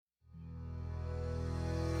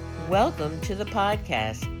Welcome to the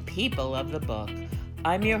podcast, People of the Book.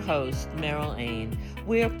 I'm your host, Meryl Ain.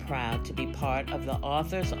 We're proud to be part of the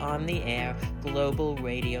Authors on the Air Global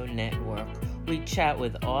Radio Network. We chat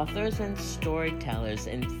with authors and storytellers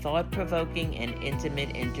in thought-provoking and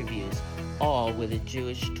intimate interviews, all with a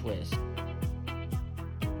Jewish twist.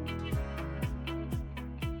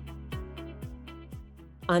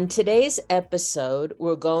 On today's episode,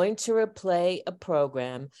 we're going to replay a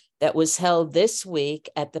program that was held this week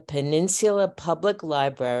at the Peninsula Public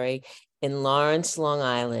Library in Lawrence, Long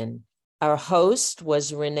Island. Our host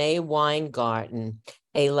was Renee Weingarten,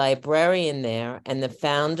 a librarian there and the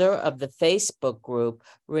founder of the Facebook group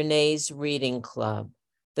Renee's Reading Club.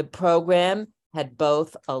 The program had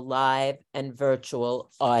both a live and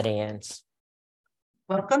virtual audience.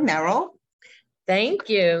 Welcome, Meryl. Thank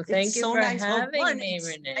you. Thank you so for nice. having me,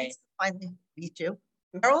 Renee. Nice to finally meet you.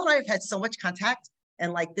 Meryl and I have had so much contact,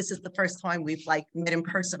 and this is the first time we've met in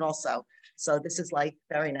person also. So this is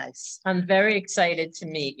very nice. I'm very excited to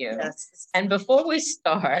meet you. Yes. And before we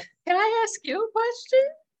start, can I ask you a question?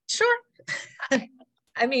 Sure.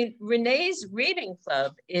 I mean, Renee's Reading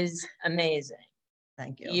Club is amazing.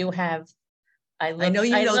 Thank you. You have, I know you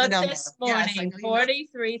know the number. This morning,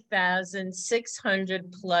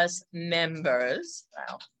 43,600 plus members.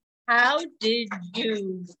 Wow. How did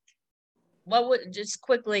you, just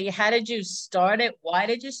quickly, how did you start it? Why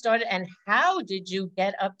did you start it? And how did you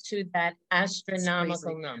get up to that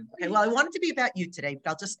astronomical number? Okay, well, I wanted to be about you today, but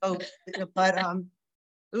I'll just go, but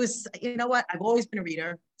it was, you know what? I've always been a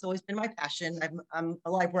reader. It's always been my passion. I'm a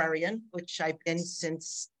librarian, which I've been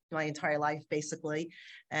since my entire life, basically.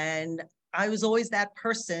 And I was always that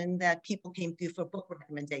person that people came to for book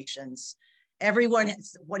recommendations. Everyone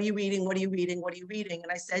has, what are you reading? What are you reading? What are you reading? And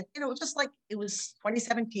I said, just like it was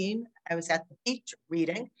 2017, I was at the beach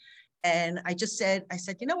reading. And I said,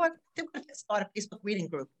 you know what? I think we're going to start a Facebook reading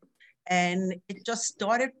group. And it just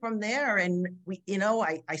started from there. And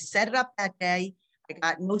I set it up that day. I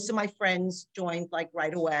got most of my friends joined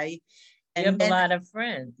right away. And you have a lot of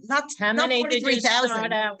friends. How many did you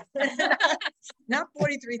start out? Not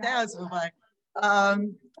 43,000, but now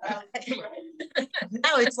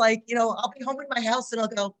it's I'll be home in my house and I'll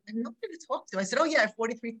go, I have nobody to talk to. I said, oh yeah, I have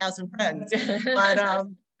 43,000 friends.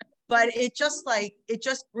 But it just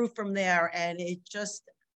grew from there, and it just,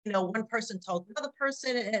 one person told another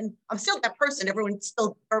person, and I'm still that person. Everyone's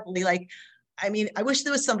still verbally I wish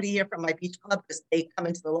there was somebody here from my beach club, because they come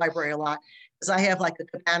into the library a lot, because I have a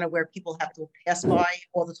cabana where people have to pass by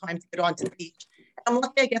all the time to get onto the beach. I'm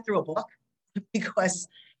lucky I get through a book, because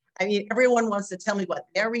everyone wants to tell me what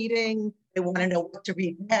they're reading. They want to know what to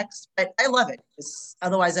read next, but I love it, because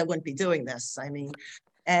otherwise I wouldn't be doing this.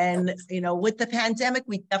 And with the pandemic,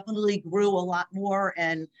 we definitely grew a lot more,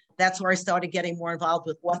 and that's where I started getting more involved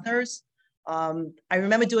with authors. I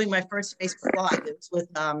remember doing my first Facebook Live. It was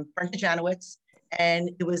with Brenda Janowitz, and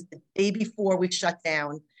it was the day before we shut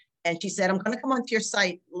down. And she said, I'm going to come onto your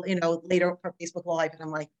site, later for Facebook Live. And I'm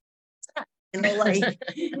like,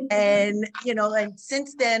 and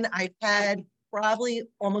since then I've had probably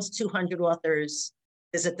almost 200 authors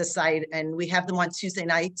visit the site, and we have them on Tuesday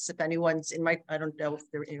nights. If anyone's in I don't know if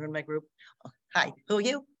they're in my group. Oh, hi, who are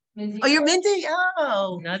you? Mindy. Oh, you're Mindy?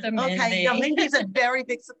 Oh, another Mindy. Okay, no, Mindy's a very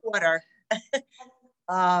big supporter.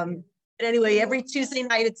 But anyway, every Tuesday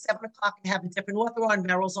night at 7 o'clock, I have a different author on.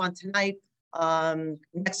 Meryl's on tonight.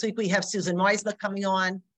 Next week we have Susan Meisler coming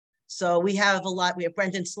on. So we have a lot. We have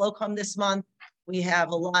Brendan Slocum this month. We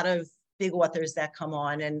have a lot of big authors that come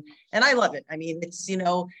on, and I love it. It's it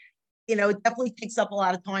definitely takes up a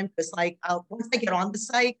lot of time, because once I get on the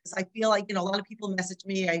site, because I feel a lot of people message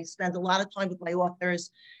me. I spend a lot of time with my authors,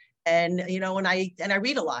 and and I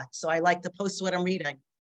read a lot, so I like to post what I'm reading.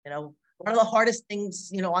 One of the hardest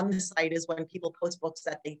things, on the site is when people post books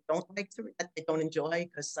that they don't like to read, that they don't enjoy,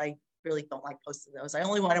 because I really don't like posting those. I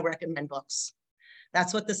only want to recommend books.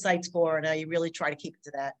 That's what the site's for, and I really try to keep it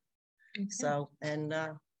to that. Okay. So, and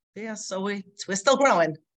so we're still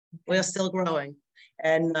growing. We're still growing.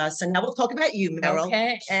 And so now we'll talk about you, Meryl.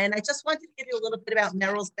 Okay. And I just wanted to give you a little bit about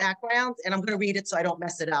Meryl's background, and I'm going to read it so I don't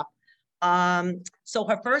mess it up. So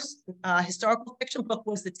her first historical fiction book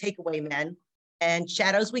was The Takeaway Men, and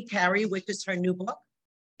Shadows We Carry, which is her new book,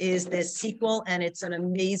 is the sequel, and it's an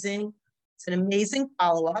amazing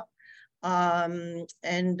follow-up. The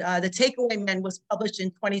Takeaway Men was published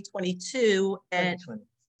in 2022 and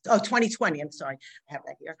 2020. I'm sorry, I have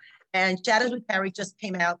that here. And Shadows We Carry just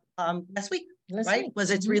came out last week. Right?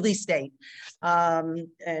 Was its release date.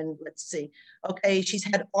 And let's see. Okay, she's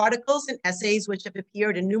had articles and essays which have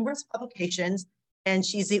appeared in numerous publications, and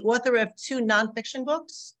she's the author of 2 nonfiction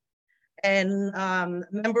books. and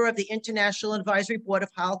member of the International Advisory Board of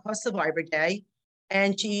Holocaust Survivor Day.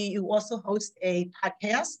 And you also host a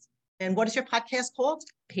podcast. And what is your podcast called?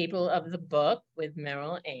 People of the Book with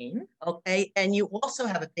Meryl Ain. Okay. And you also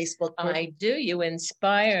have a Facebook group. I do. You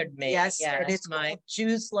inspired me. Yes. And it's called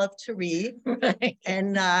Jews Love to Read. Right.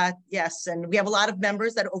 And yes, and we have a lot of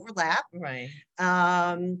members that overlap. Right.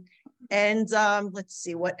 Let's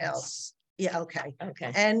see what else. Yeah, okay.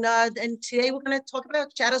 Okay. And today we're going to talk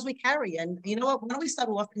about Shadows We Carry. And you know what? Why don't we start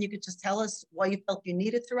off and you could just tell us why you felt you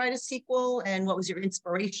needed to write a sequel and what was your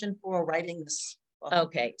inspiration for writing this book?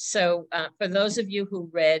 Okay. So for those of you who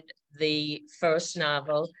read the first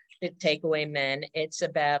novel, The Takeaway Men, it's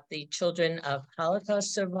about the children of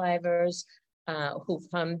Holocaust survivors who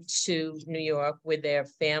come to New York with their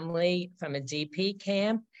family from a DP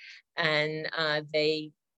camp. And they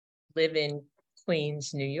live in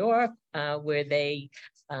Queens, New York, where they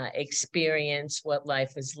experience what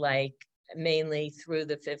life was like mainly through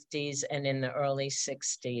the 50s and in the early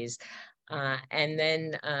 60s. And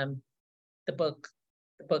then the book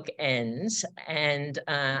ends, and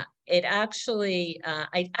I actually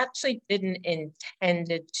didn't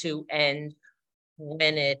intend it to end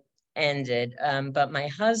when it ended, but my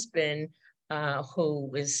husband,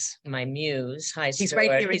 who is my muse, He's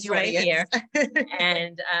right here. He's right here,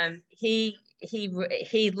 and he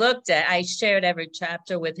looked at. I shared every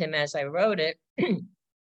chapter with him as I wrote it.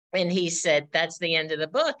 And he said, "That's the end of the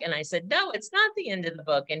book." And I said, "No, it's not the end of the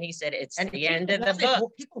book." And he said, "It's the end of the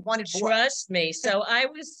book. People wanted more. Trust me." So I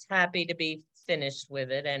was happy to be finished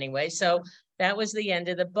with it anyway. So that was the end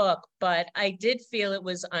of the book. But I did feel it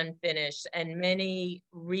was unfinished. And many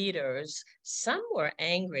readers, some were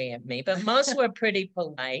angry at me, but most were pretty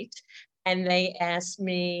polite. And they asked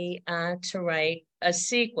me to write a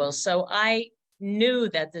sequel. So I knew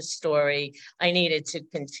that the story, I needed to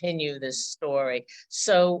continue this story.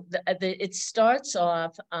 So it starts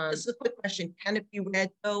off. This is a quick question. Can it be read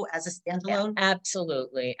though as a standalone?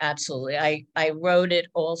 Absolutely, absolutely. I wrote it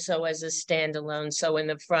also as a standalone. So in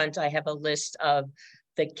the front, I have a list of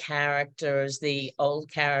the characters, the old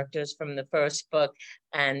characters from the first book,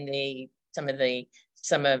 and some of the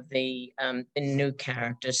new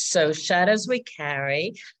characters. So Shadows We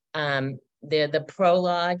Carry. The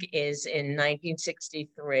prologue is in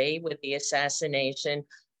 1963 with the assassination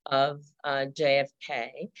of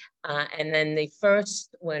JFK. And then in the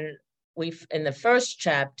first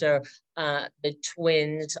chapter, the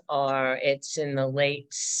twins it's in the late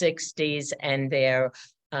 60s, and they're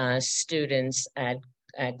students at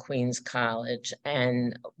Queens College.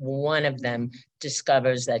 And one of them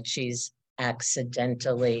discovers that she's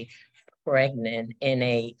accidentally pregnant in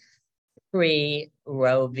a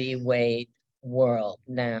pre-Roe v. Wade world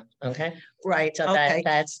now. Okay. Right. So okay.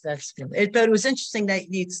 That's but it was interesting that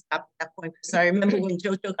you stopped at that point, because I remember when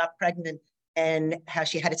JoJo got pregnant and how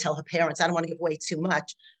she had to tell her parents. I don't want to give away too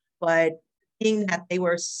much, but being that they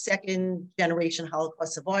were second generation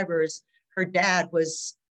Holocaust survivors, her dad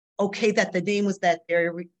was okay that the name was that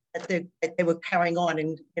they were carrying on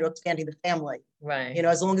and expanding the family. Right.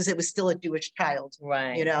 As long as it was still a Jewish child.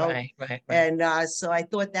 Right. Right. And so I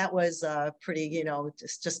thought that was pretty,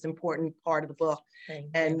 just important part of the book.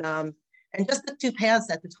 And just the two paths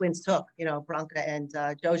that the twins took, Branka and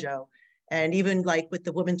JoJo. And even like with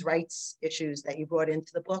the women's rights issues that you brought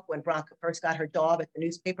into the book, when Branka first got her job at the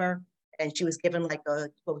newspaper, and she was given like a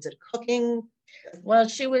cooking? Well,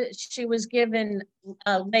 she was given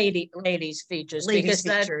ladies features, because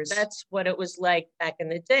that's what it was like back in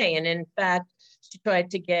the day. And in fact, she tried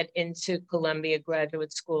to get into Columbia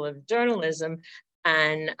Graduate School of Journalism,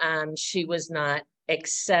 and she was not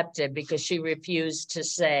accepted because she refused to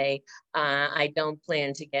say, "I don't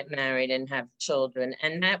plan to get married and have children."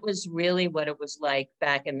 And that was really what it was like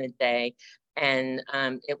back in the day. And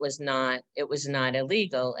it was not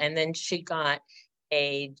illegal. And then she got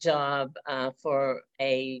a job for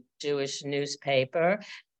a Jewish newspaper,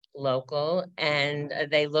 local, and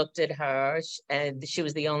they looked at her, and she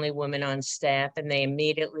was the only woman on staff, and they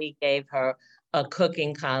immediately gave her a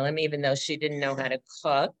cooking column, even though she didn't know how to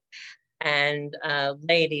cook, and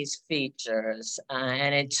ladies features.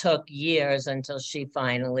 And it took years until she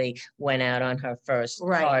finally went out on her first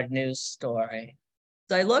hard news story.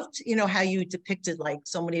 So I loved, how you depicted like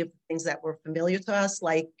so many of the things that were familiar to us,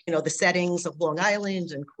 like, the settings of Long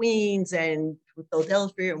Island and Queens and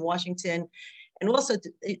Philadelphia and Washington. And also,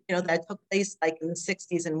 that took place like in the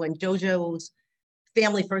 60s, and when JoJo's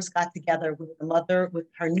family first got together with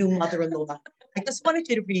her new mother-in-law. I just wanted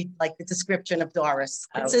you to read like the description of Doris.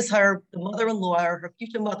 This is the mother-in-law, her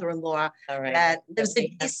future mother-in-law, that lives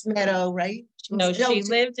in East Meadow, right? She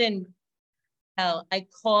lived in Well, I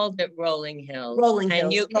called it Rolling Hills. Rolling and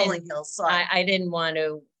Hills, you can, Rolling Hills, sorry. I didn't want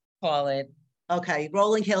to call it. Okay,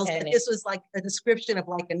 Rolling Hills, but Penny. this was like a description of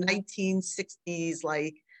like a 1960s,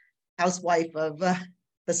 like housewife of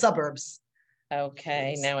the suburbs.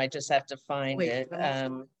 Okay, now I just have to find Wait, it.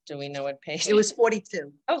 Do we know what page? It was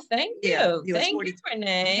 42. Oh, thank you. Yeah, it was Thank 42. you,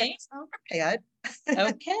 Renee. Okay,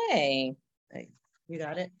 Okay. you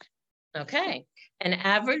got it. Okay. An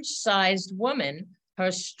average-sized woman,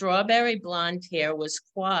 her strawberry blonde hair was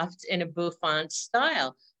coiffed in a bouffant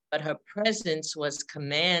style, but her presence was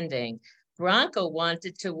commanding. Bronco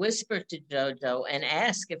wanted to whisper to Jojo and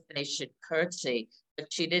ask if they should curtsy,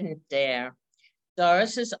 but she didn't dare.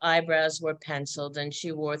 Doris's eyebrows were penciled and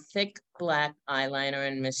she wore thick black eyeliner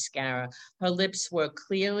and mascara. Her lips were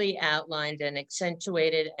clearly outlined and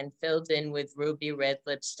accentuated and filled in with ruby red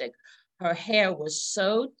lipstick. Her hair was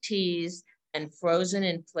so teased and frozen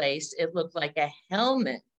in place, it looked like a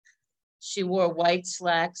helmet. She wore white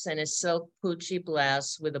slacks and a silk Pucci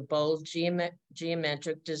blouse with a bold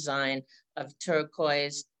geometric design of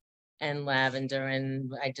turquoise and lavender,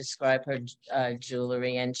 and I describe her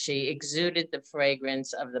jewelry, and she exuded the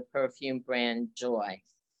fragrance of the perfume brand Joy.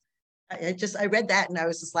 I read that and I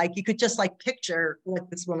was just like, you could just like picture what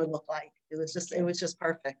this woman looked like. It was just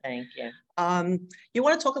perfect. Thank you. You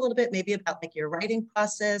want to talk a little bit maybe about like your writing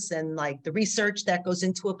process and like the research that goes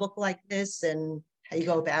into a book like this and how you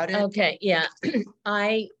go about it? Okay, yeah.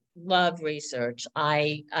 I love research.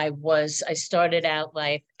 I started out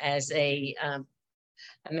life as a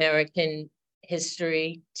American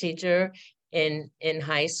history teacher in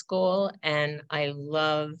high school, and I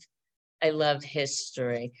love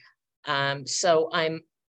history. So I'm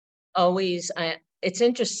always it's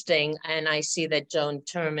interesting, and I see that Joan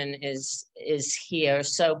Turman is here.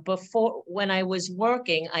 So before, when I was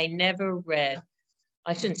working, I never read.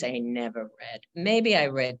 I shouldn't say I never read. Maybe I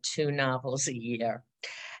read 2 novels a year,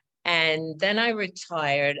 and then I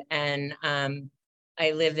retired, and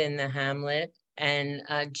I live in the Hamlet. And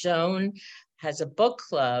Joan has a book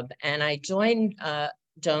club, and I joined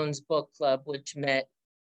Joan's book club, which met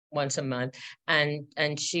once a month,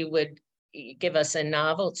 and she would give us a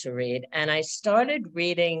novel to read. And I started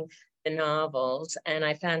reading the novels, and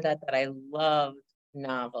I found out that I loved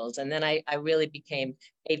novels. And then I really became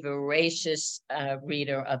a voracious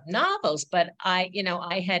reader of novels. But I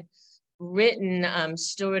had written,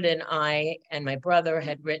 Stuart and I and my brother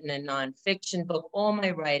had written a nonfiction book. All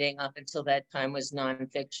my writing up until that time was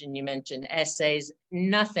nonfiction. You mentioned essays,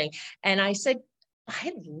 nothing. And I said,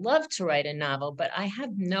 I'd love to write a novel, but I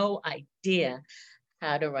have no idea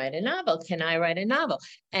how to write a novel. Can I write a novel?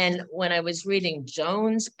 And when I was reading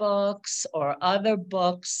Joan's books or other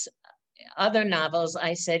books, other novels,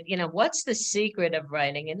 I said, what's the secret of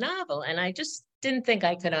writing a novel? And I just didn't think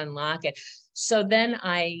I could unlock it. So then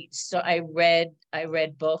I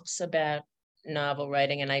read books about novel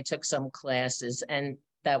writing, and I took some classes, and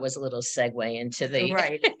that was a little segue into the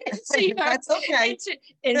right. That's okay.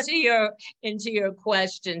 into your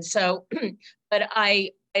question. So, but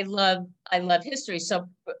I love history. So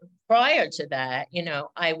prior to that,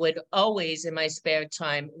 I would always in my spare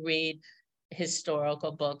time read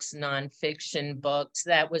historical books, nonfiction books.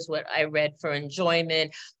 That was what I read for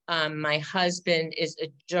enjoyment. My husband is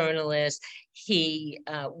a journalist. We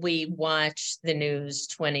watch the news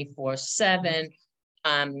 24/7.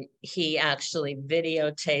 He actually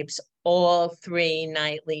videotapes all 3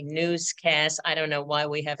 nightly newscasts. I don't know why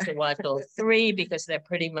we have to watch all 3 because they're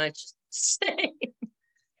pretty much the same.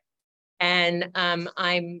 And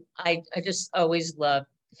I just always loved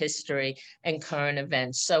history and current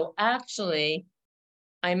events. So actually,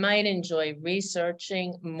 I might enjoy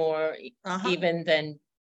researching more even than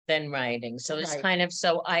writing. So it's kind of,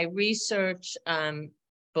 so I research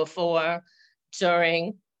before,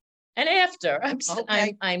 during, and after. I'm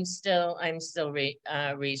still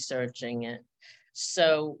researching it.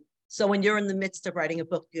 So when you're in the midst of writing a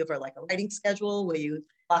book, do you have like a writing schedule where you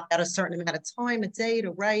block out a certain amount of time a day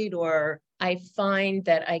to write? Or I find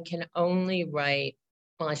that I can only write,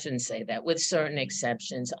 well, I shouldn't say that, with certain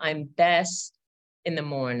exceptions. I'm best in the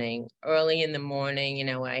morning, early in the morning.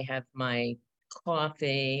 I have my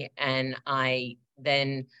coffee, and I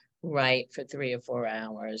then write for 3 or 4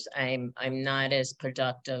 hours. I'm not as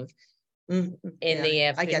productive in the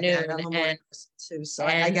afternoon. I get that. I'm a morning person too, so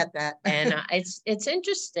I get that. And it's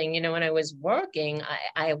interesting, when I was working,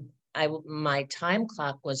 I my time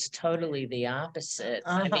clock was totally the opposite.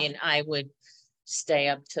 I mean, I would stay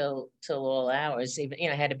up till all hours. Even,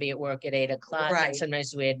 I had to be at work at 8 o'clock. And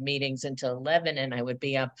sometimes we had meetings until 11, and I would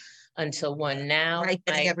be up until 1. Now I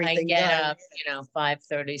get up,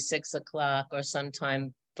 5:30, 6 o'clock, or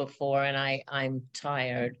sometime before, and I'm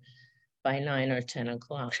tired. by 9 or 10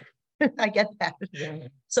 o'clock. I get that. Yeah.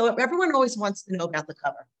 So everyone always wants to know about the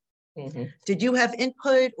cover. Mm-hmm. Did you have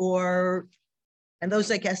input or, and those,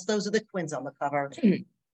 I guess, those are the twins on the cover.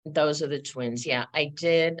 Those are the twins. Yeah, I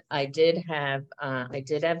did have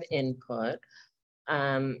input.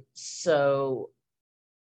 So,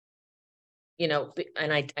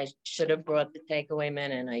 and I should have brought the takeaway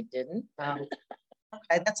men and I didn't.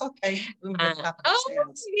 Okay, that's okay.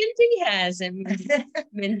 Mindy has it.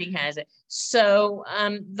 Mindy has it. So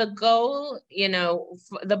the goal,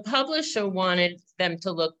 the publisher wanted them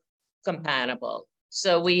to look compatible.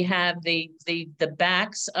 So we have the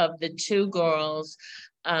backs of the two girls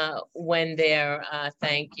when they're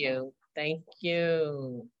thank you.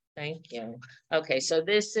 Okay, so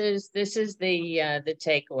this is the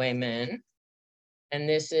takeaway men, and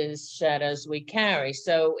this is Shadows We Carry.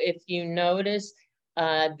 So if you notice,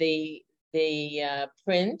 the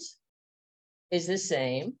print is the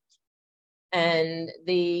same, and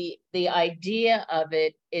the idea of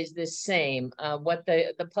it is the same. What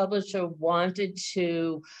the publisher wanted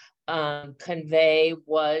to convey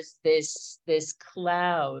was this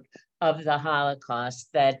cloud of the Holocaust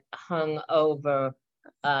that hung over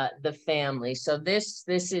the family. So this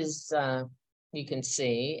is you can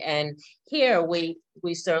see, and here we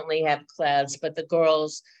certainly have clouds, but the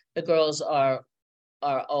girls are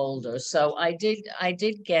older. So I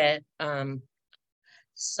did get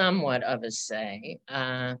somewhat of a say.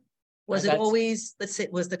 Was it always,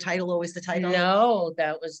 was the title always the title? No,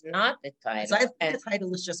 that was not the title. So I think the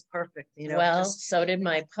title is just perfect, Well, so did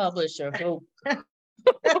my publisher who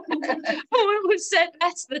who said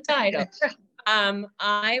that's the title.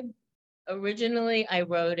 I originally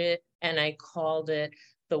wrote it and I called it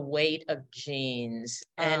The Weight of Jeans.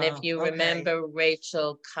 And if you remember,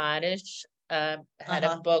 Rachel Cottage had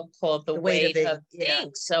a book called The Weight of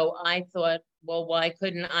Ink. So I thought, well, why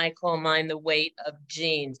couldn't I call mine The Weight of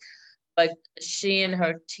Jeans? But she and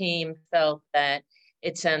her team felt that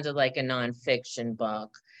it sounded like a nonfiction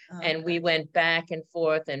book. And we went back and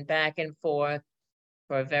forth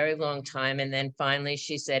for a very long time. And then finally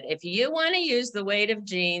she said, if you want to use The Weight of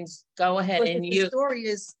Jeans, go ahead and use. The story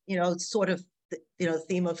is, sort of,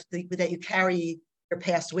 theme of that you carry your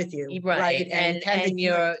past with you. Right. And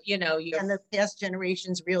your, and the past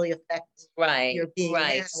generations really affect your being.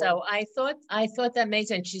 Right. So I thought that made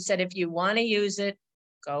sense. She said, if you want to use it,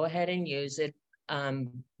 go ahead and use it.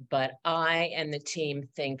 But I and the team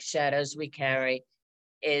think Shadows We Carry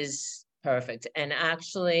is perfect. And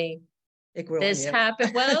actually, this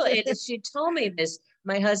happened. Well, she told me this.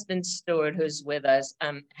 My husband Stuart, who's with us,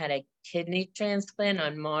 had a kidney transplant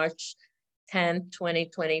on March 10th,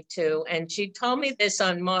 2022. And she told me this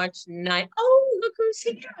on March 9th. Oh, look who's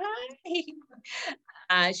here.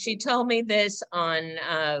 Hi. She told me this on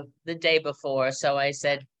the day before. So I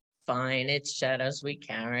said, fine, it's Shadows We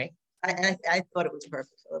Carry. I thought it was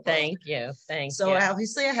perfect. Thank you. So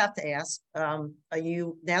obviously I have to ask, are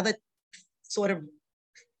you, now that sort of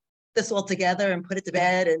this all together and put it to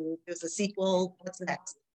bed and there's a sequel, what's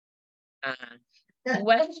next?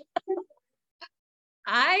 Well,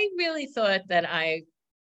 I really thought that I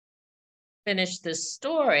finished this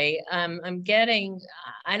story. I'm getting,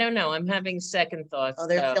 I don't know, I'm having second thoughts. Oh,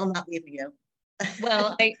 they're still not leaving you.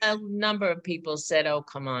 Well, a number of people said, oh,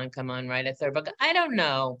 come on, write a third book. I don't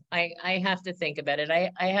know. I have to think about it. I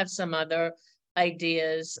have some other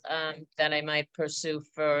ideas that I might pursue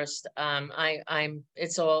first.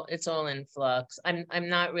 It's all in flux. I'm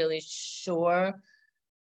not really sure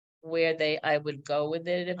where I would go with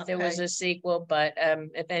it if there was a sequel, but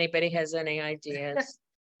if anybody has any ideas,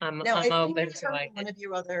 I'm open to it. One of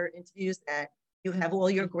your other interviews that you have all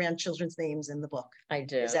your grandchildren's names in the book. I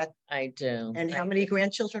do. I do. And how many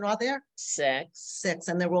grandchildren are there? 6. 6,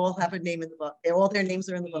 and they all have a name in the book. All their names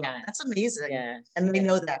are in the book. Yes. That's amazing. Yeah. And they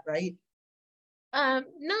know that, right?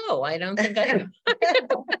 No, I don't think I.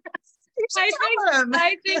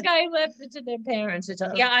 I think I left it to their parents to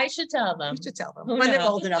tell. Yeah, I should tell them. You should tell them when they're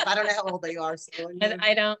old enough. I don't know how old they are. So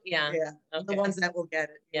I don't. Yeah. Yeah. Okay. The ones that will get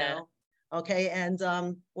it. Yeah. Okay. And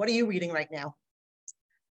what are you reading right now?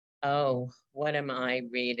 Oh, what am I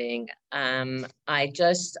reading? I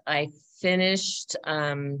finished.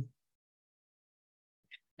 I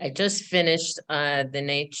just finished The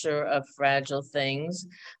Nature of Fragile Things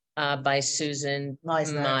by Susan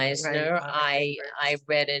Meisner. Right. I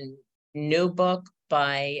read a new book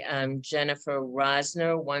by Jennifer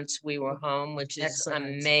Rosner, Once We Were Home, which is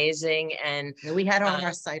amazing. And we had her on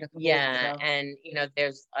our site. And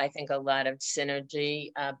there's, I think, a lot of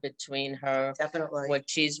synergy between her, what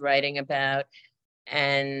she's writing about,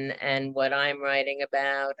 and what I'm writing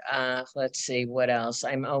about. Let's see, what else?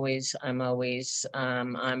 I'm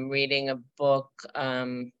reading a book.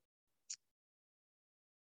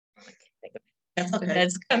 That's okay.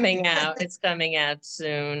 That's coming out. It's coming out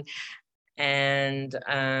soon, and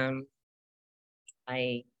my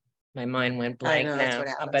mind went blank I know, now. that's what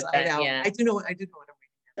happens. But that, I know. yeah. I do know what I'm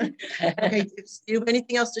reading. Okay, do you have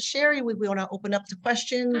anything else to share? We want to open up to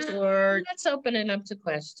questions, or let's open it up to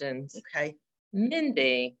questions. okay.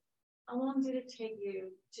 Mindy. How long did it take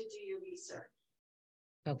you to do your research?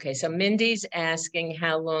 Okay, so Mindy's asking,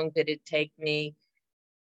 how long did it take me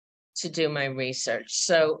to do my research?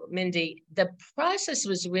 So Mindy, the process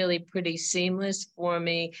was really pretty seamless for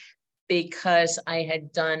me because I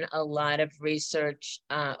had done a lot of research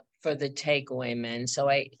for the takeaway men. So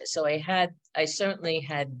I certainly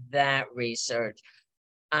had that research.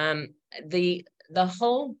 The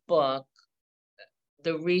whole book,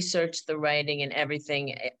 the research, the writing, and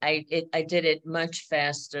everything, I did it much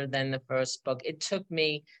faster than the first book. It took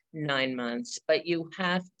me 9 months, but you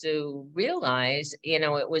have to realize,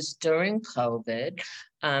 it was during COVID.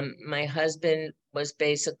 My husband was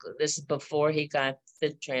basically, this is before he got the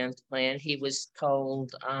transplant. He was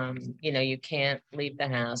told, you can't leave the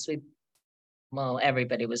house.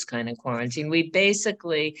 Everybody was kind of quarantined. We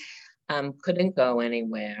basically couldn't go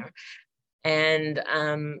anywhere. And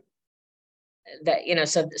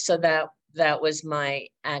that was my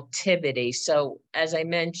activity. So as I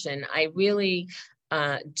mentioned, I really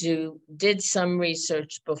did some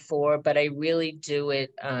research before, but I really do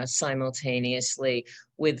it simultaneously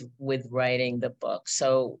with writing the book.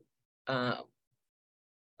 So I'll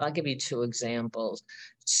give you 2 examples.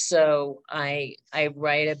 So I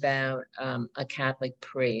write about a Catholic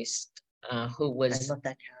priest who was, I love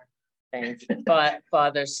that character. Thank you. But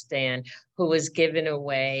Father Stan, who was given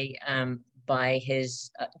away by his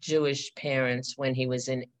Jewish parents when he was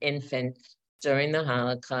an infant during the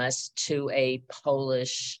Holocaust to a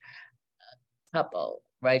Polish couple,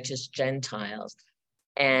 righteous Gentiles,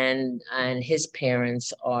 and his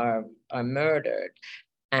parents are murdered,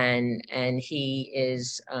 and he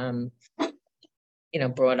is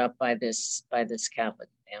brought up by this Catholic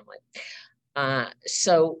family.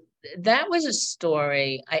 So that was a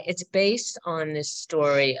story. It's based on this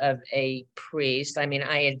story of a priest. I mean,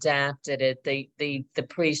 I adapted it. The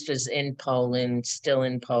priest was in Poland, still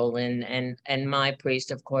in Poland, and my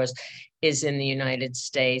priest, of course, is in the United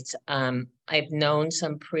States. I've known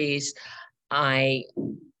some priests. I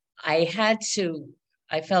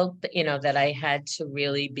felt that I had to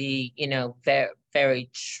really be, very, very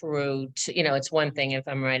true to, it's one thing if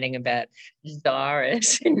I'm writing about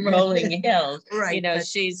Doris in Rolling Hills, right?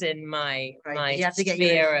 She's in my you have to get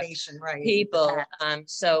your information right. People.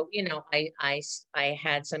 So I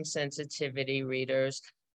had some sensitivity readers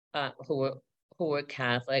who were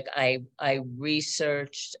Catholic. I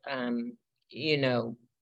researched,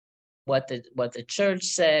 what the church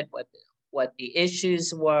said, what the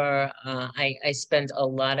issues were. I spent a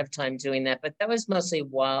lot of time doing that, but that was mostly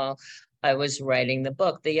while I was writing the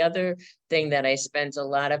book. The other thing that I spent a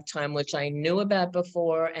lot of time, which I knew about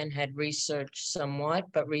before and had researched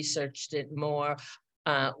somewhat, but researched it more,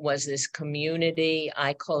 was this community.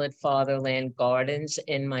 I call it Fatherland Gardens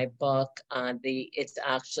in my book. It's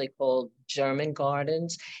actually called German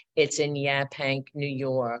Gardens. It's in Yaphank, New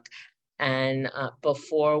York. And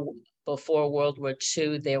before World War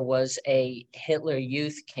II, there was a Hitler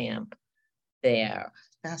youth camp there.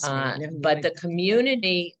 But the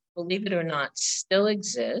community, believe it or not, still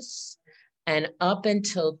exists. And up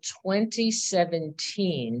until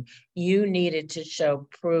 2017, you needed to show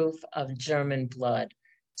proof of German blood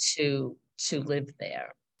to live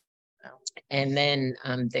there. And then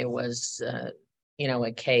there was, a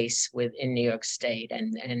case in New York State,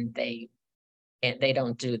 and they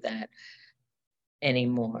don't do that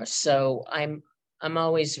anymore. So I'm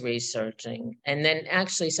always researching. And then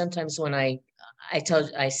actually sometimes when I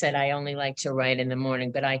said I only like to write in the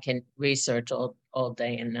morning, but I can research all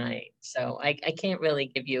day and night. So I can't really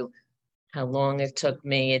give you how long it took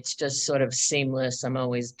me. It's just sort of seamless. I'm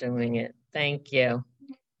always doing it. Thank you.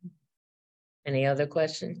 Any other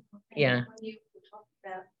questions? Okay. Yeah. When you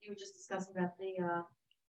were just discussing about the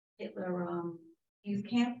Hitler youth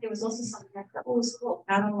camp. There was also something that was called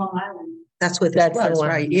out on Long Island. That's what this was,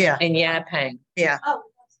 right? Yeah. In Yaphank. Yeah. Oh,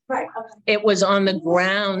 right. Okay. It was on the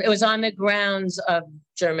ground. It was on the grounds of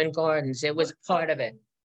German Gardens. It was part of it.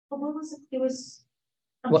 But what was it? It was.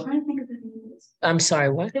 I'm trying to think of the name. I'm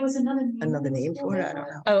sorry, what? There was another name for it. I don't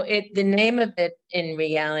know. Oh, the name of it in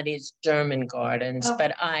reality is German Gardens, Oh.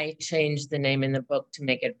 but I changed the name in the book to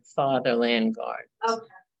make it Fatherland Gardens. Okay.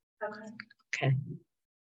 Okay.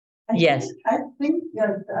 Okay. Yes. I think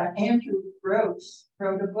that Andrew Gross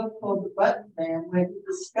wrote a book called The Button Man, where he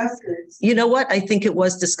discusses. You know what? I think it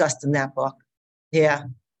was discussed in that book. Yeah.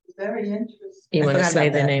 Very interesting. You want to forgot say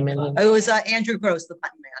about the that. name of It was Andrew Gross, the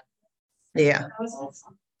Button Man. Yeah. That was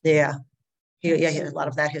awesome. Yeah. He had a lot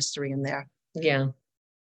of that history in there. Yeah.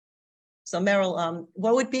 So Meryl,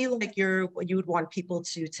 what would be like what you would want people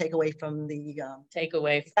to take away from the, Take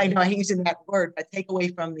away. I know I'm using that word, but take away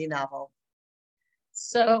from the novel?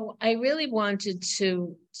 So I really wanted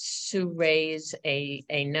to raise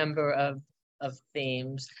a number of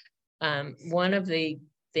themes. One of the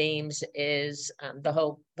themes is the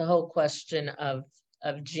whole question of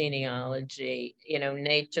genealogy,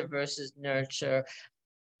 nature versus nurture.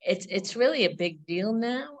 It's really a big deal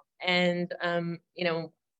now. And,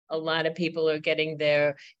 a lot of people are getting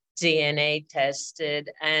their DNA tested.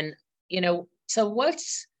 And, so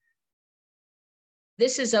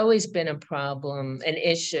this has always been a problem, an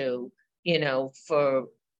issue, for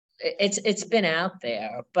it's been out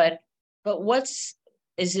there, but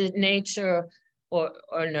is it nature or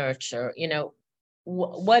nurture?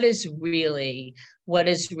 What is really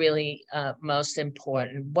most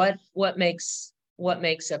important? What makes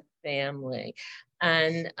a family?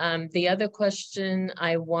 And the other question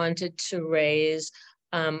I wanted to raise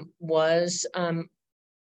was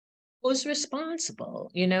who's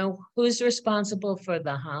responsible? Who's responsible for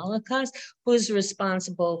the Holocaust? Who's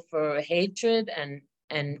responsible for hatred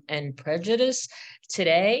and prejudice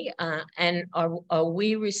today? And are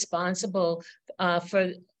we responsible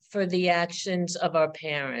for the actions of our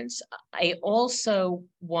parents? I also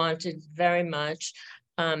wanted very much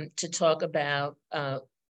to talk about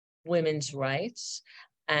women's rights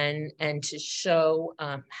and to show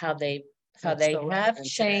how they have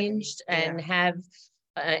changed and have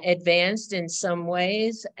advanced in some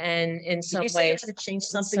ways, and in some ways to change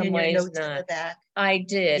something in your notes in the back. I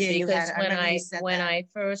did, Yeah, because when I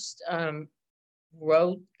first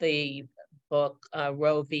wrote the book,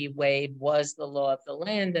 Roe v. Wade was the law of the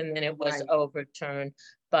land, and then it was overturned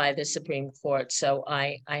by the Supreme Court. So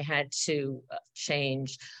I had to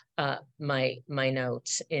change my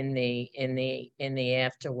notes in the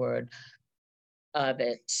afterword of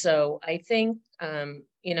it. So I think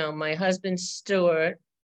my husband Stuart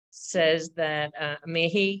says that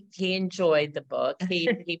he enjoyed the book.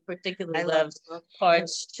 He particularly loves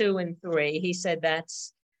parts 2 and 3. He said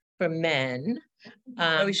that's for men.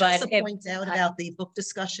 We should also point out about the book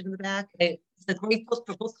discussion in the back. It's a great book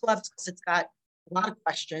for book clubs because it's got a lot of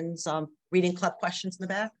questions, reading club questions in the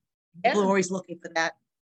back. People are always looking for that.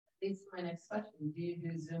 Leads to my next question. Do you do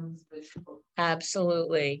Zooms with people?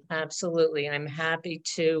 Absolutely. I'm happy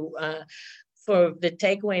to. For the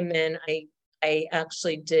takeaway men, I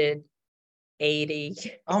actually did 80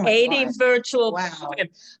 virtual. Wow.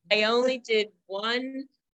 I only did one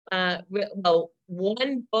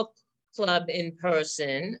book club in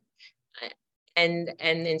person and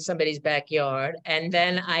in somebody's backyard, and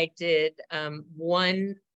then I did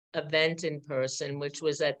one event in person, which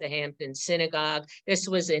was at the Hampton Synagogue. This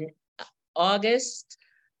was in August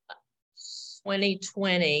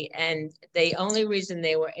 2020, and the only reason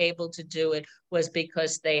they were able to do it was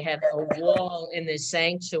because they have a wall in the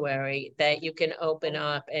sanctuary that you can open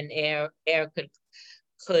up and air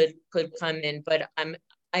could come in. But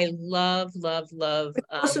I love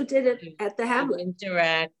also did it at the Hamlet.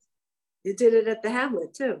 Interact. You did it at the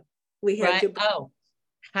Hamlet too. We had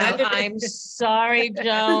I'm sorry,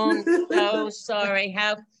 Joan. So sorry.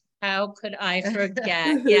 How could I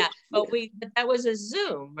forget? Yeah, but that was a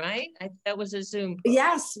Zoom, right? That was a Zoom program.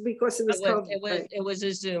 Yes, because it was COVID. It was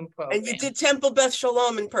a Zoom program. And you did Temple Beth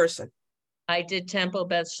Shalom in person. I did Temple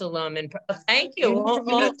Beth Shalom in person. Thank you, all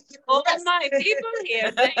my people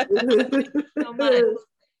here. Thank you so much.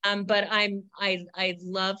 But I'd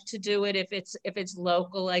love to do it if it's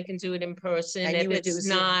local. I can do it in person. And if it's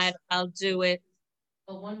not, I'll do it.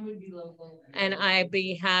 Well, one would be local. And I'd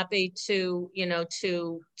be happy to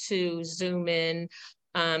Zoom in.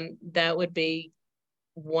 That would be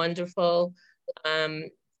wonderful.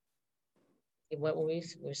 What we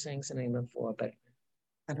were saying something before, but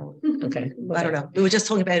I don't. Okay. I don't know. We were just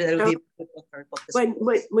talking about it.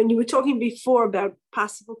 When you were talking before about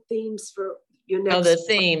possible themes for your next. Oh, the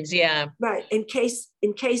themes, yeah. Right. In case,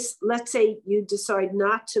 let's say you decide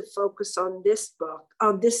not to focus on this book,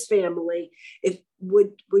 on this family,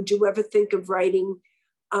 would you ever think of writing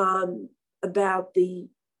about the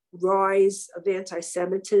rise of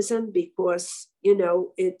anti-Semitism? Because,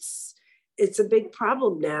 it's a big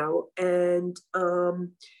problem now. And,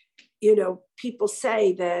 people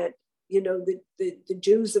say that, the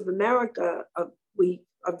Jews of America, we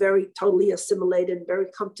are very totally assimilated and very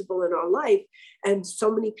comfortable in our life. And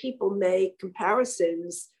so many people make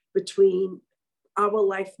comparisons between our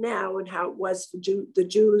life now and how it was for the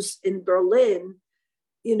Jews in Berlin,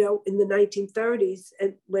 you know, in the 1930s.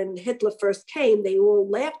 And when Hitler first came, they all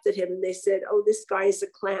laughed at him and they said, oh, this guy is a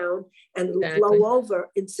clown and it'll blow over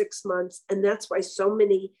in 6 months. And that's why so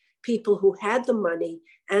many people who had the money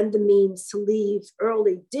and the means to leave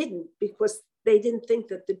early didn't, because they didn't think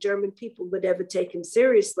that the German people would ever take him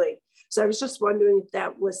seriously. So I was just wondering if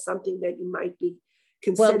that was something that you might be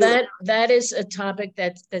considering. Well, that is a topic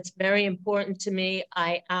that's very important to me.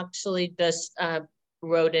 I actually just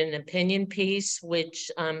wrote an opinion piece,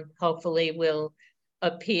 which hopefully will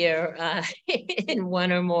appear in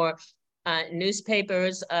one or more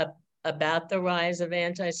newspapers about the rise of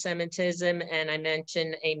anti-Semitism. And I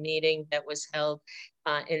mentioned a meeting that was held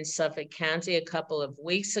in Suffolk County a couple of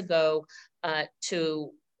weeks ago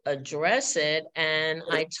to address it. And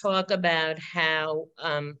I talk about how,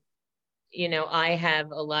 you know, I have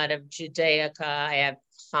a lot of Judaica, I have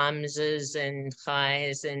Hamzas and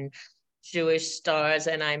Chais and Jewish stars,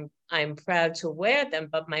 and I'm proud to wear them.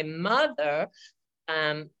 But my mother,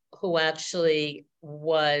 who actually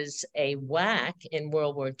was a WAC in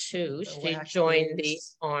World War II, she joined the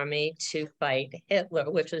army to fight Hitler,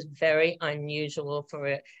 which was very unusual for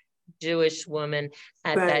a Jewish woman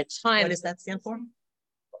at that time. What does that stand for?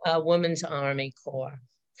 Women's Army Corps.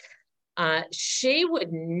 She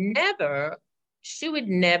would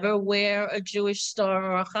never wear a Jewish star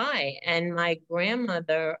or a chai. And my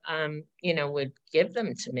grandmother, you know, would give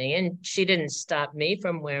them to me, and she didn't stop me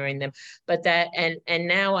from wearing them. But that, and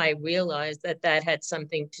now I realize that had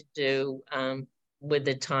something to do with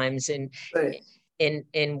the times in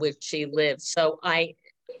which she lived. So I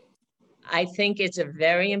think it's a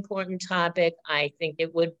very important topic. I think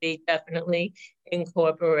it would be definitely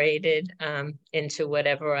incorporated into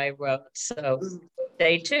whatever I wrote. So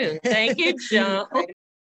stay tuned. Thank you, Joan.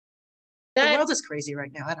 The world is crazy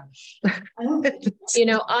right now. I don't know. You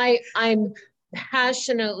know, I'm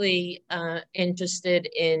passionately interested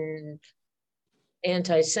in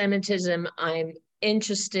anti-Semitism. I'm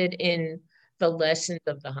interested in the lessons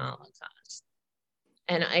of the Holocaust.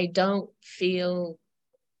 And I don't feel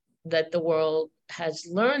that the world has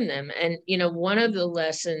learned them. And, you know, one of the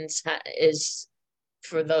lessons is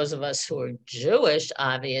for those of us who are Jewish,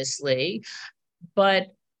 obviously, but,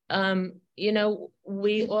 you know,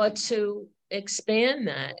 we ought to expand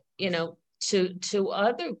that, you know, to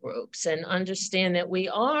other groups and understand that we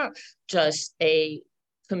are just a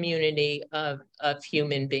community of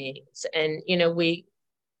human beings. And, you know,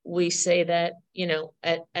 we say that, you know,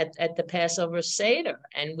 at the Passover Seder,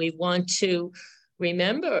 and we want to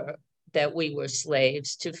remember that we were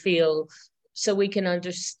slaves to feel, so we can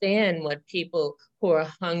understand what people who are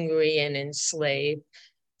hungry and enslaved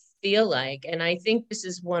feel like. And I think this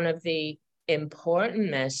is one of the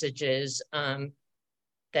important messages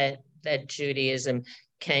that Judaism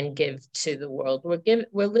can give to the world.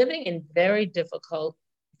 We're living in very difficult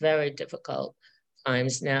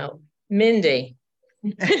times now. Mindy.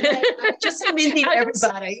 Just Mindy,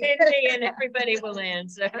 everybody. Mindy, and everybody will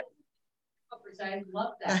answer. I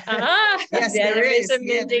love that. Yes, yeah, there is a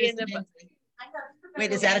Mindy in the book.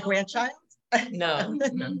 Wait, is that a grandchild? No.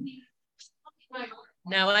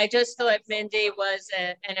 No, I just thought Mindy was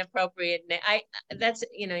an appropriate name. That's,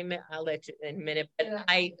 you know, I'll let you in a minute, but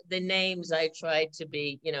yeah. The names I tried to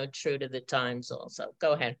be, you know, true to the times also.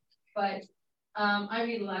 Go ahead. But I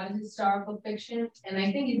read a lot of historical fiction, and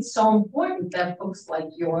I think it's so important that books like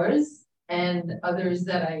yours and others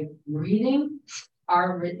that I'm reading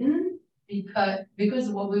are written because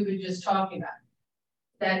of what we were just talking about.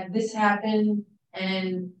 That this happened,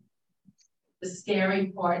 and the scary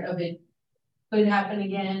part of it could happen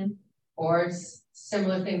again, or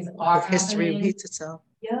similar things are happening. History repeats itself.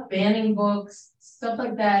 Yeah, banning books, stuff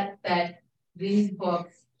like that, that these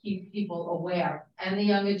books keep people aware, and the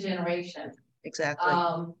younger generation. Exactly.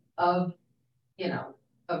 Of, you know,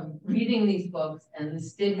 of reading these books, and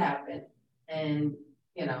this did happen, and,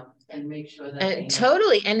 you know, and make sure that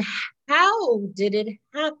totally. And how did it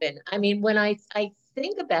happen? I mean, when I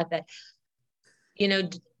think about that, you know,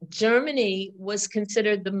 Germany was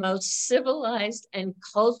considered the most civilized and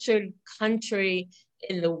cultured country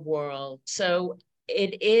in the world. So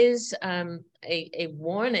it is a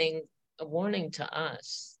warning to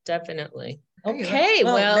us, definitely. Okay,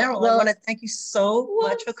 well, Meryl, I want to thank you so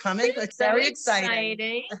much for coming. It's very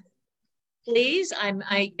exciting. Please,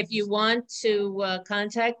 if you want to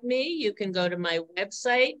contact me, you can go to my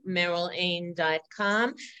website,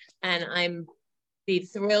 merylain.com, and I'm be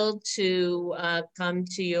thrilled to come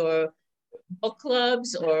to your book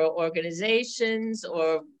clubs or organizations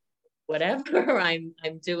or whatever. I'm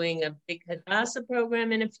doing a big Hadassah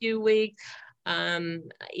program in a few weeks,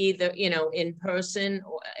 either in person,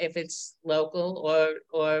 or if it's local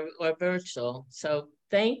or virtual. So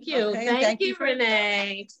thank you, Okay, and thank you for-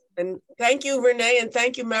 Renee. And thank you, Renee, and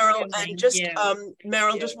thank you, Meryl. And just,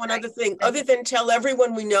 Meryl, just one other thing. Other than tell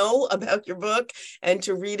everyone we know about your book and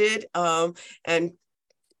to read it, and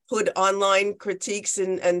put online critiques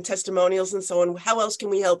and testimonials and so on, how else can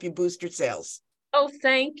we help you boost your sales? Oh,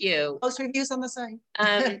 thank you. Post reviews on the site.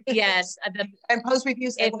 Yes. And post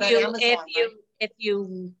reviews If on you Amazon, if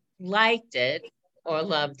you liked it or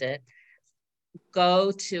loved it,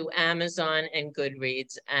 go to Amazon and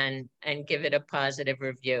Goodreads and give it a positive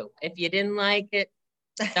review. If you didn't like it,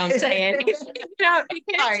 don't say anything. No, you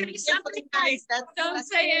can't say something nice. Don't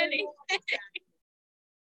say anything.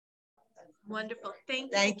 Wonderful.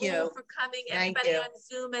 Thank you all for coming. Thank Everybody you. on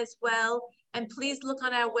Zoom as well. And please look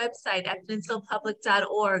on our website at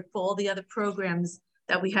peninsulapublic.org for all the other programs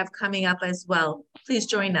that we have coming up as well. Please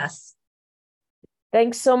join us.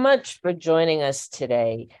 Thanks so much for joining us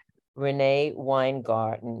today, Renee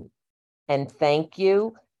Weingarten. And thank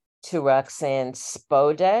you to Roxanne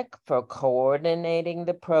Spodek for coordinating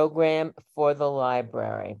the program for the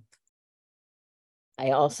library.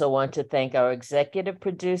 I also want to thank our executive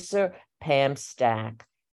producer, Pam Stack.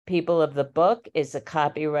 People of the Book is a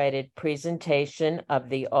copyrighted presentation of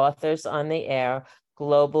the Authors on the Air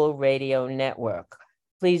Global Radio Network.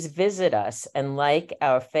 Please visit us and like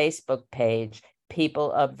our Facebook page,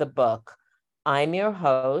 People of the Book. I'm your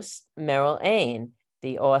host, Meryl Ain,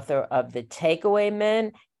 the author of The Takeaway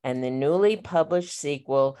Men and the newly published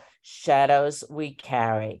sequel, Shadows We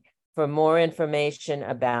Carry. For more information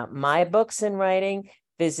about my books and writing,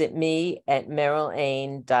 visit me at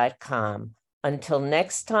merylain.com. Until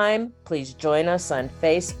next time, please join us on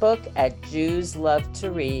Facebook at Jews Love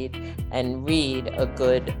to Read and read a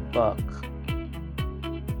good book.